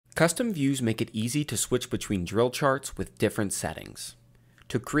Custom views make it easy to switch between drill charts with different settings.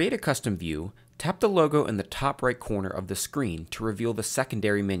 To create a custom view, tap the logo in the top right corner of the screen to reveal the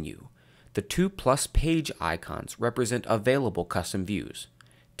secondary menu. The 2+ page icons represent available custom views.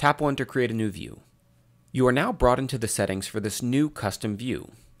 Tap one to create a new view. You are now brought into the settings for this new custom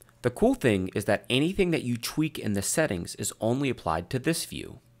view. The cool thing is that anything that you tweak in the settings is only applied to this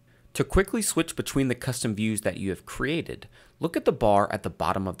view. To quickly switch between the custom views that you have created, look at the bar at the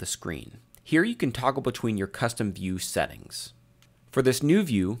bottom of the screen. Here you can toggle between your custom view settings. For this new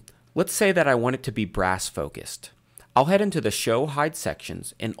view, let's say that I want it to be brass focused. I'll head into the Show Hide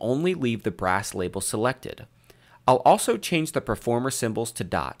sections and only leave the brass label selected. I'll also change the performer symbols to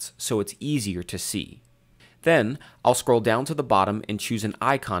dots so it's easier to see. Then, I'll scroll down to the bottom and choose an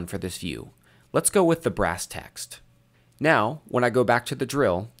icon for this view. Let's go with the brass text. Now, when I go back to the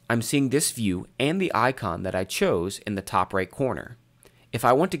drill, I'm seeing this view and the icon that I chose in the top right corner. If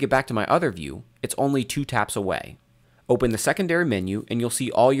I want to get back to my other view, it's only 2 taps away. Open the secondary menu and you'll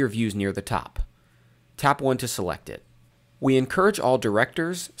see all your views near the top. Tap one to select it. We encourage all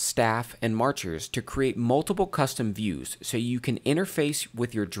directors, staff, and marchers to create multiple custom views so you can interface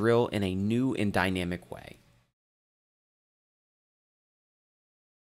with your drill in a new and dynamic way.